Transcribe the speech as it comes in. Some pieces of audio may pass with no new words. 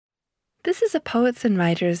This is a Poets and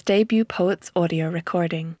Writers debut Poets audio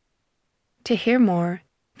recording. To hear more,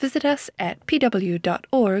 visit us at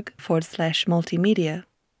pw.org/multimedia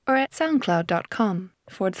or at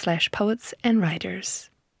soundcloud.com/poets and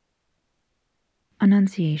writers.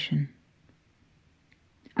 Annunciation.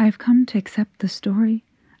 I have come to accept the story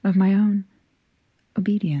of my own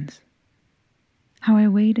obedience. How I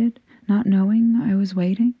waited, not knowing I was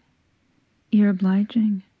waiting, ear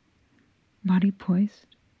obliging, body poised.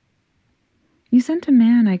 You sent a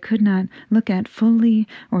man I could not look at fully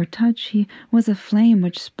or touch. He was a flame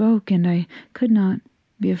which spoke, and I could not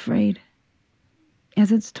be afraid.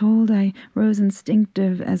 As it's told, I rose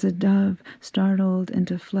instinctive as a dove startled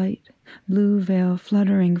into flight, blue veil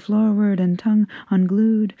fluttering floorward and tongue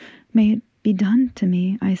unglued. May it be done to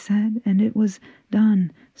me, I said, and it was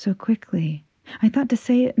done so quickly. I thought to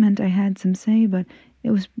say it meant I had some say, but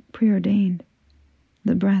it was preordained.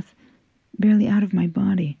 The breath barely out of my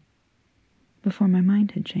body before my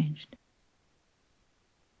mind had changed.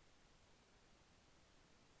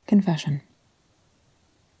 Confession.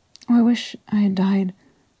 Oh, I wish I had died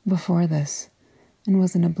before this and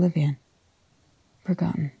was in oblivion,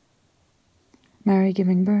 forgotten. Mary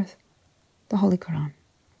giving birth, the Holy Quran.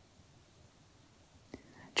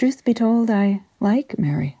 Truth be told, I like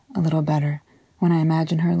Mary a little better when I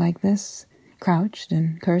imagine her like this, crouched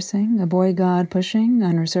and cursing, a boy god pushing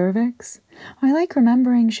on her cervix. I like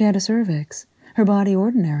remembering she had a cervix, her body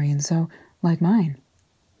ordinary and so like mine.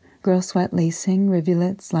 Girl sweat lacing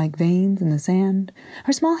rivulets like veins in the sand,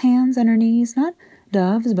 her small hands on her knees, not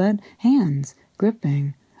doves but hands,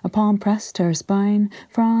 gripping, a palm pressed to her spine,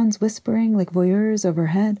 fronds whispering like voyeurs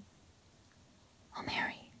overhead. Oh,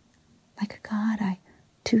 Mary, like a god, I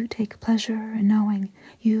too take pleasure in knowing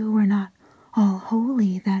you were not all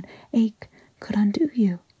holy, that ache could undo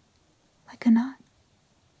you like a knot.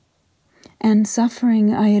 And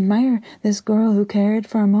suffering, I admire this girl who cared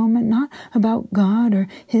for a moment not about God or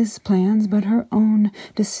his plans, but her own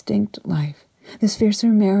distinct life. This fiercer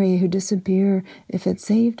Mary who'd disappear if it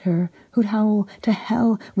saved her, who'd howl to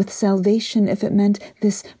hell with salvation if it meant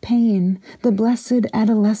this pain. The blessed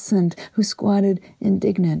adolescent who squatted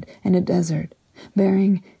indignant in a desert,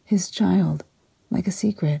 bearing his child like a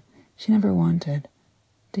secret she never wanted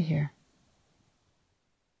to hear.